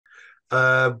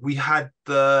We had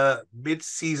the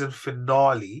mid-season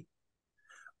finale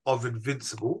of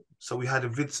Invincible. So we had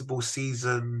Invincible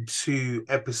season 2,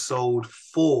 episode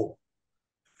 4.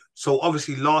 So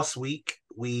obviously last week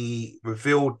we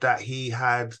revealed that he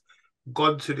had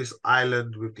gone to this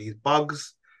island with these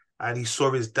bugs and he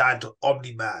saw his dad,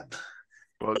 Omni Man.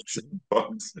 Bugs.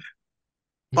 Bugs.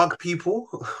 Bug people?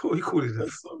 What are you calling them?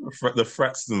 The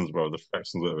Fraxtons, bro. The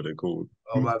Fraxtons, whatever they're called.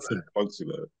 Oh, my Said bad. bugs, you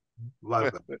know. My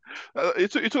bad. You're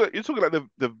talking like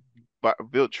the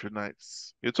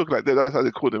Viltrunites. You're talking like that. That's how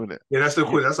they call them, innit? Yeah, that's the You,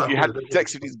 cool. That's how I you call had it.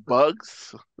 sex with these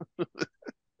bugs.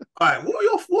 All right,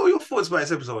 what are your thoughts about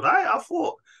this episode? I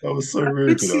thought That was so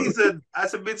rude, you know.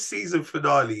 as a mid-season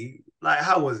finale, like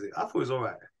how was it? I thought it was all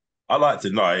right. I liked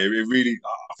it. No, it really.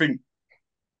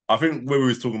 I think when we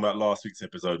was talking about last week's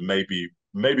episode, maybe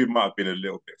it might have been a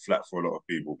little bit flat for a lot of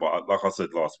people. But like I said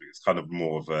last week, it's kind of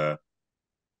more of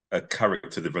a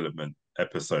character development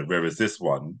episode. Whereas this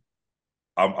one,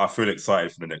 I feel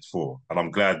excited for the next four, and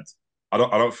I'm glad. I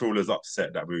don't feel as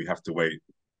upset that we have to wait.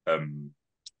 Um,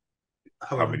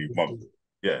 how However, many months?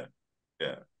 Yeah,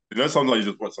 yeah. You know, sometimes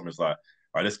you just watch something. It's like, all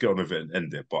right, let's get on with it and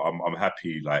end it. But I'm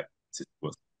happy. Like,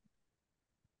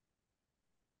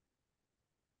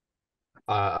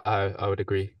 I would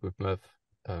agree with Merv.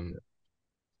 Um,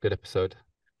 Good episode.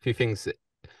 A few things that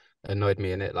annoyed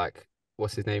me in it, like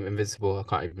what's his name? Invincible. I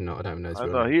can't even know. I don't even know his I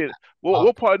real know. name. He what Uh,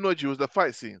 what part annoyed you was the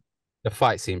fight scene. the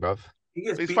fight scene, bruv. he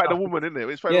gets He's beat fighting a up. woman, isn't it?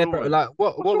 He's fighting Yeah, a bro. woman. Like,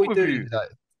 what What's are wrong we with doing? you?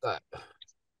 Like,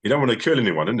 you don't want to kill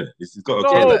anyone, innit? He's got to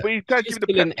yeah, kill. No, like but he's trying to give she's you the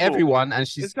killing pep talk. everyone, and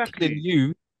she's killing Exactly.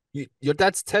 you. Your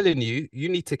dad's telling you you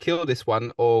need to kill this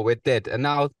one or we're dead. And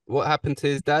now what happened to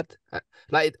his dad?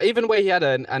 Like even the way he had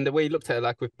her and the way he looked at her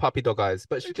like with puppy dog eyes,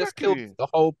 but she just killed Exactly. the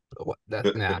whole. What? Nah,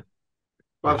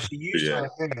 Well, nah. she used Yeah, her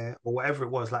hair or whatever it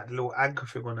was, like the little anchor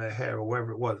thing on her hair or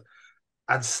whatever it was,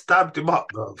 and stabbed him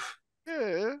up, bruv.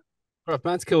 Yeah. Bruv,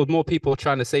 man's killed more people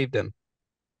trying to save them.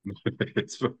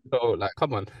 it's, So like,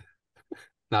 come on.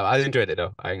 No, I enjoyed it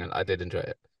though. I did enjoy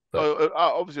it. But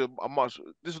Obviously, a much.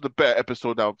 This was the better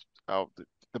episode out of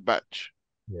the batch.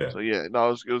 yeah, yeah, So yeah, no,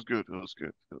 it was good. It was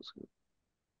good. It was good.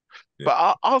 yeah.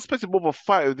 But I was expecting more of a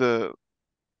fight with the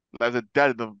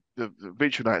dad and the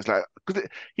Vitruvites, like because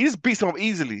he just beats them up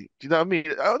easily. Do you know what I mean?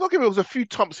 I don't give it was a few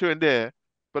thumps here and there,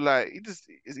 but like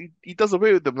he does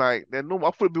away with them like they're normal.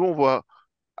 I thought it'd be more of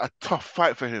a tough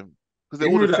fight for him because they're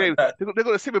all Even the with same. that, They got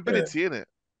the same yeah, ability, innit?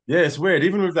 yeah, it's weird.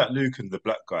 Even with that Luke and the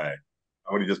black guy,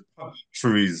 when he just punched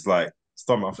through his like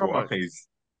stomach, I How thought, much? okay,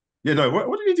 yeah, no,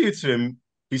 what did he do to him?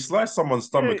 He sliced someone's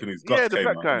Yeah, stomach and his guts yeah, the came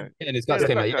black out, didn't guy. and his Yeah, guts the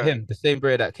came black out. Yeah, guy. him, the same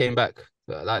bro that came back.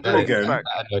 Like he? Then Broke his again, back.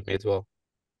 that annoyed me as well.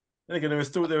 then again, they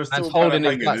were Man's still kind of holding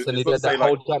his hanging. guts and It's he not to did say that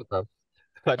like, whole jump, bro.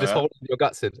 Like just uh, holding your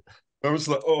guts in. I was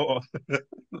like, oh,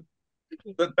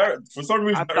 for some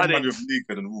reason I've that done reminded it. me of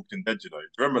Negan and Walking Dead. You know, do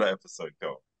you remember that episode,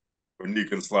 girl, when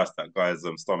Negan sliced that guy's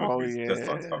stomach Oh and his yeah, chest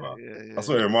started to come out? yeah, That's yeah,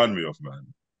 what it yeah. reminded me of,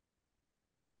 man.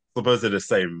 Suppose they're the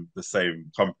same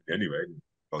company anyway.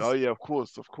 Oh Because yeah, of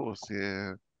course,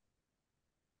 yeah.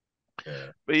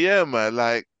 yeah, But yeah, man,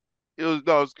 like it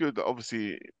was good.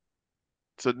 Obviously,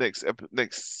 so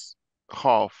next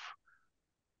half,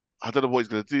 I don't know what he's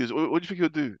gonna do. What do you think he'll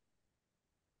do?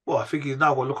 Well, I think he's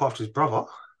now going to look after his brother.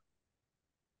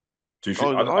 do you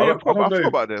think, Oh, I yeah, don't I don't I forgot know.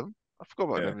 about them. I forgot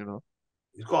about Yeah, them.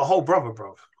 He's got a whole brother,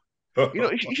 bruv.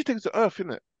 He should take us to Earth,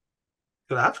 innit? He's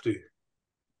going to have to.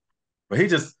 but he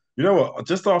just. You know what?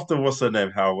 Just after what's her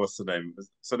name? What's her name? Is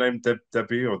her name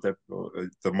Debbie or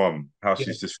the mum? How Yeah.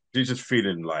 she's just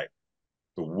feeling like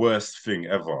the worst thing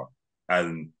ever.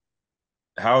 And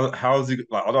how's he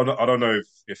like? I don't know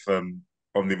if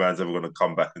Omni Man's ever going to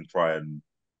come back and try and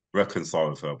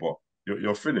reconcile with her, but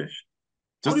you're finished.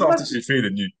 Just Only after man's, she's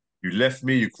feeling you left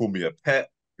me, you called me a pet,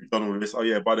 you've done all this. Oh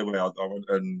yeah, by the way, I went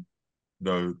and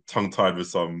tongue tied with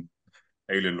some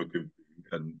alien looking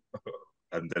thing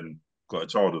and then got a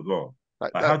child as well.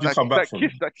 Like Like, that how'd you that come back that from?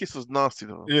 kiss that kiss was nasty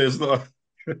though. Yeah, it's not.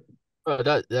 Bro,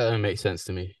 that don't make sense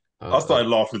to me. I started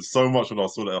laughing so much when I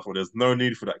saw that. I thought there's no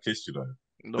need for that kiss, you know.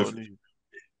 No The, need.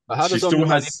 but how she does still Omni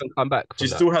Man has even come back she from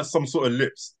that? still has some sort of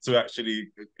lips to actually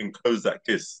enclose that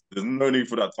kiss. There's no need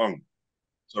for that tongue.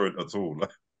 Sorry at all.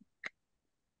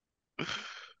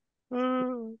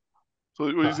 So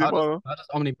what do you But say, Marlon? how does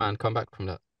Omni Man come back from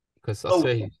that? Because I oh,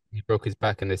 swear he broke his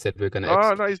back and they said we're gonna No,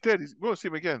 execute. no, he's dead. We won't see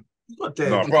him again. he's not That's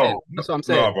dead. No, what I'm He's not. saying. bro. That's what I'm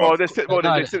No, saying. bro. They said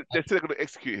they're gonna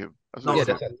execute him. That's what No, they Yeah, he's said.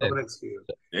 not. that's what I'm Not saying. going to execute him.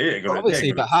 Yeah, But yeah,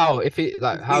 Obviously, but how if he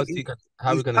like he, how's he he, gonna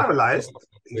how are we he's gonna paralyzed.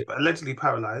 He's allegedly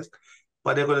paralyzed,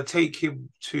 but they're going to take him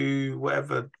to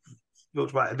wherever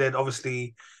looks right. And then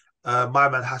obviously, my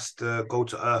man has to go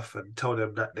to Earth and tell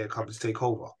them that they're coming to take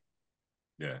over.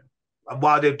 yeah. And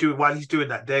while he's doing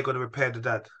that, they're gonna repair the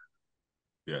dad.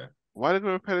 Yeah. Why are they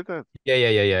gonna repair that?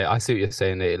 Yeah. I see what you're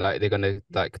saying. They're gonna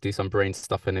like do some brain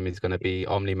stuff in him. He's gonna be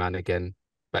Omni Man again,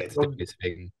 Yeah, back to doing his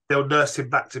thing. they'll nurse him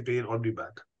back to being Omni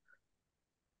Man.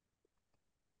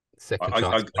 Second I,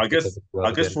 chance I, to I take over guess the world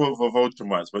I guess again. for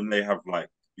Ultramites, when they have like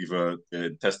either their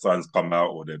intestines come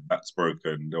out or their back's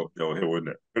broken, they'll heal in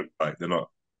it. Like they're not.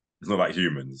 It's not like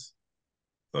humans.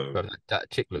 So Bro, that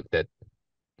chick looked dead.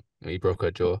 He broke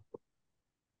her jaw.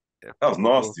 Yeah, that was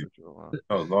proper growth nasty. ritual, man.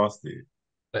 That was nasty.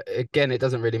 But again, it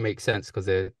doesn't really make sense because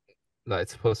they're like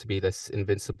it's supposed to be this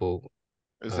invincible.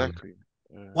 Exactly.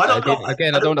 Yeah. Well, I don't know.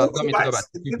 Again, I I don't know don't mean to go back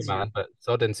Ultramites to invincible. Superman, but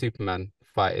Zod and Superman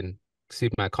fighting.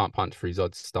 Superman can't punch through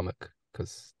Zod's stomach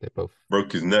because they both.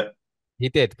 Broke his neck. He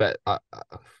did, but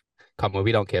come on,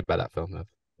 we don't care about that film. Man.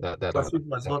 That But don't.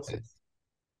 Superman's nonsense.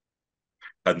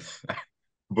 And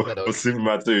That but don't.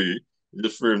 Superman too, he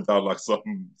just threw him down like some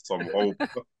hole.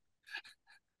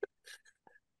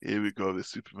 Here we go, the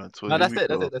Superman toy. No, Here that's we it.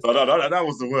 That's go. it. That's No, it. no, no, that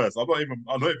was the worst. I'm not even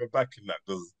backing that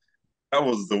because that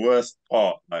was the worst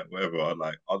part. Like whatever,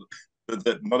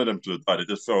 none of them should have died. They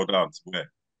just fell down to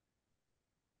where.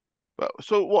 But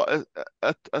so what?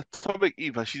 Atomic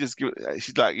Eve, she just give.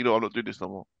 She's like, I'm not doing this no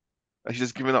more. And she's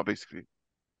just giving up, basically.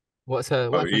 What's her?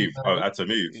 Oh, What happened? Eve. Oh,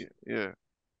 Atom Eve. Yeah.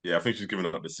 Yeah, I think she's giving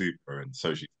up the super, and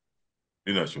so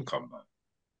she'll come back.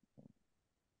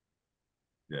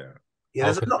 Yeah, Yeah, Oh,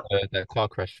 there's a because lot. that car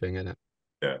crash thing in it.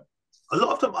 yeah. A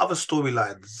lot of them other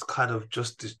storylines kind of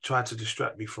just try to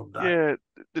distract me from that. Yeah,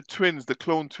 the twins, the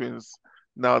clone twins.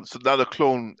 Now the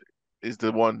clone is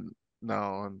the one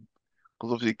now, and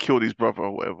because obviously he killed his brother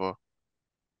or whatever.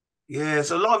 Yeah,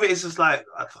 so a lot of it is just like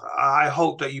I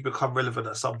hope that you become relevant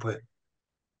at some point.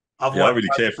 Yeah, I Otherwise, don't really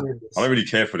why are care you for. doing I don't this? really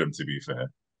care for them to be fair.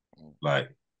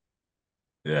 Like,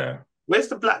 yeah, Where's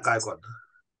the black guy gone?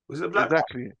 Was it the black guy?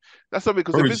 Exactly. That's something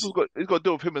because probably. Invincible's got he's got to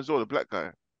deal with him as well, the black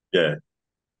guy, Yeah,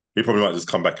 he probably might just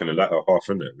come back in the latter half,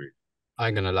 isn't it? Really? I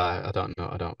ain't gonna lie. I don't know.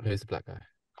 I don't. Who's the black guy?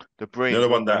 the You know brains, the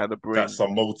one one that that had the that's brains.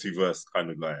 some multiverse kind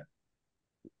of like.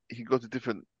 He could go to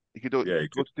different. He could Yeah, he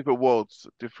go could. to different worlds,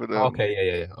 different. Oh, okay,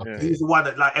 yeah. Yeah, Okay, He's the one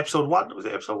that like episode one. Was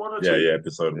it episode one or Yeah, two? yeah.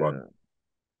 Episode one. yeah.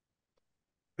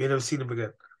 We ain't never seen him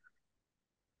again.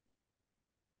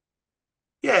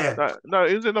 Yeah. No,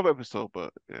 it was another episode,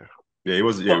 but yeah, Yeah, he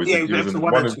was. Yeah, Oh, yeah, it he was was episode in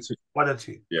one one and and two. two. One and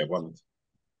two. Yeah, one.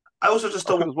 I also just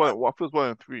I think don't. it was one. I think it was 1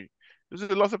 and 3. This is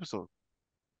the last episode.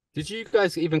 did you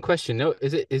guys even question? No,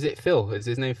 is it Phil? Is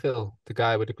his name Phil? The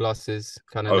guy with the glasses,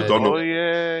 kind of Oh, nerdy. Oh Donald.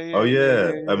 yeah, Oh yeah, yeah,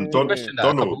 yeah. yeah, yeah, We yeah, questioned that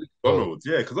a couple Donald. weeks ago. Donald.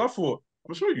 Yeah, because I thought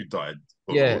I'm sure you died,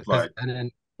 Yeah, Donald. because Like, and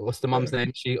then what's the yeah, mum's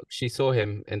name? She saw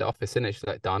him in the office, innit? She's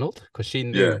like Donald, because she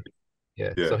yeah, knew.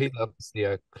 Yeah, yeah, so he's obviously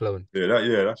a clone.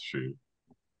 yeah. That's true.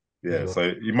 He Yeah,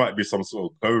 so he might be some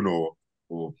sort of clone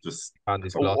or just found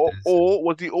his some glasses. or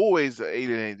was he always an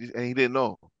alien and he didn't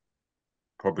know?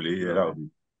 probably. You Yeah, know what that I would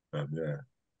mean? be. Yeah,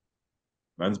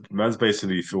 man's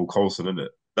basically Phil Coulson, isn't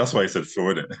it? That's why he said Phil,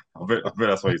 isn't it? I bet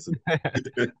that's why he said.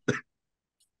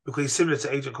 Because he's similar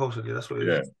to Agent Coulson. Yeah, that's what it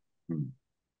Yeah. is. Hmm.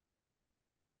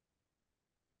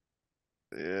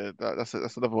 Yeah, that's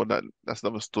another one that's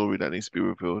another story that needs to be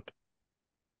revealed.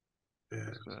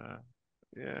 Yeah. So,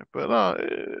 yeah, but no,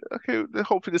 okay.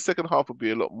 Hopefully the second half will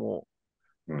be a lot more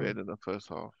better Hmm. than the first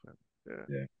half. And, yeah,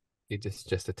 Yeah. He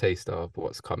just a taster of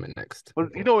what's coming next.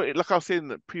 but like I was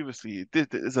saying previously,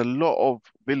 there's a lot of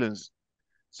villains,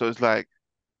 so it's like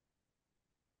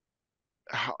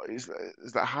is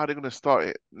that how they're gonna start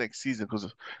it next season?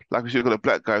 Because like we said, you got a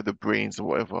black guy with the brains or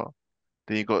whatever.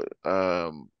 Then you got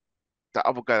that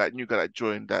other guy, that new guy that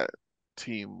joined that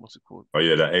team. What's it called? Oh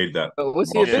yeah, that aid that But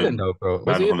was he a Yeah, villain Martian though, bro?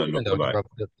 Was he a manhunter villain though, the lookalike. brother,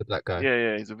 the black guy?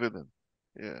 yeah. He's a villain.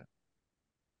 Yeah,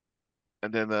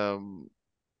 and then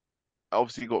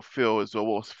obviously you got Phil as well.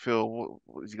 What's Phil?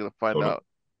 What is he gonna find Donald. out?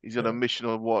 He's on a Yeah. mission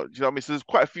or what? Do you know what I mean? So there's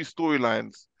quite a few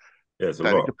storylines Yeah, it's a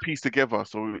that they lot. could piece together.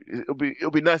 So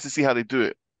it'll be nice to see how they do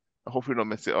it. And hopefully not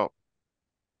mess it up.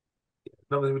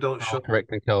 As long as we don't show. I'll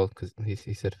correct and Kel because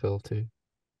he said Phil too.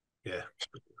 Yeah.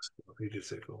 He did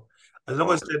say Phil. As long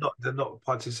Oh, as they're not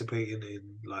participating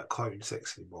in like cartoon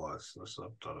sex anymore, I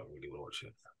don't really want to watch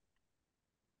it.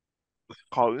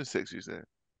 Cartoon sex, you say?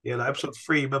 Yeah, like episode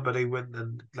 3, remember they went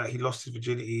and like he lost his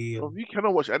virginity Bro, and you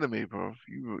cannot watch anime, bro.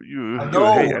 You I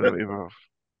hate know, anime, bro.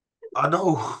 I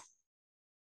know.